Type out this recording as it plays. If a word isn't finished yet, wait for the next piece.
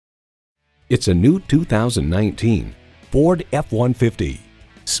It's a new 2019 Ford F-150.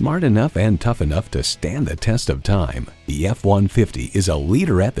 Smart enough and tough enough to stand the test of time, the F-150 is a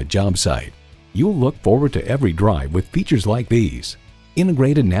leader at the job site. You'll look forward to every drive with features like these: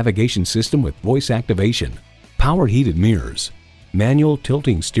 integrated navigation system with voice activation, power heated mirrors, manual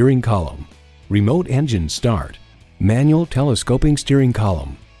tilting steering column, remote engine start, manual telescoping steering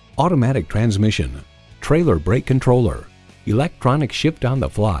column, automatic transmission, trailer brake controller, electronic shift on the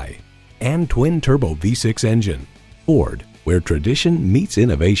fly, and twin-turbo V6 engine. Ford, where tradition meets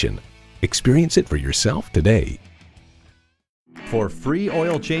innovation. Experience it for yourself today. For free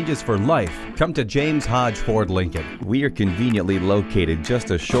oil changes for life, come to James Hodge Ford Lincoln. We are conveniently located just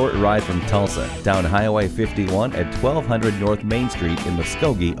a short ride from Tulsa, down Highway 51 at 1200 North Main Street in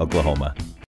Muskogee, Oklahoma.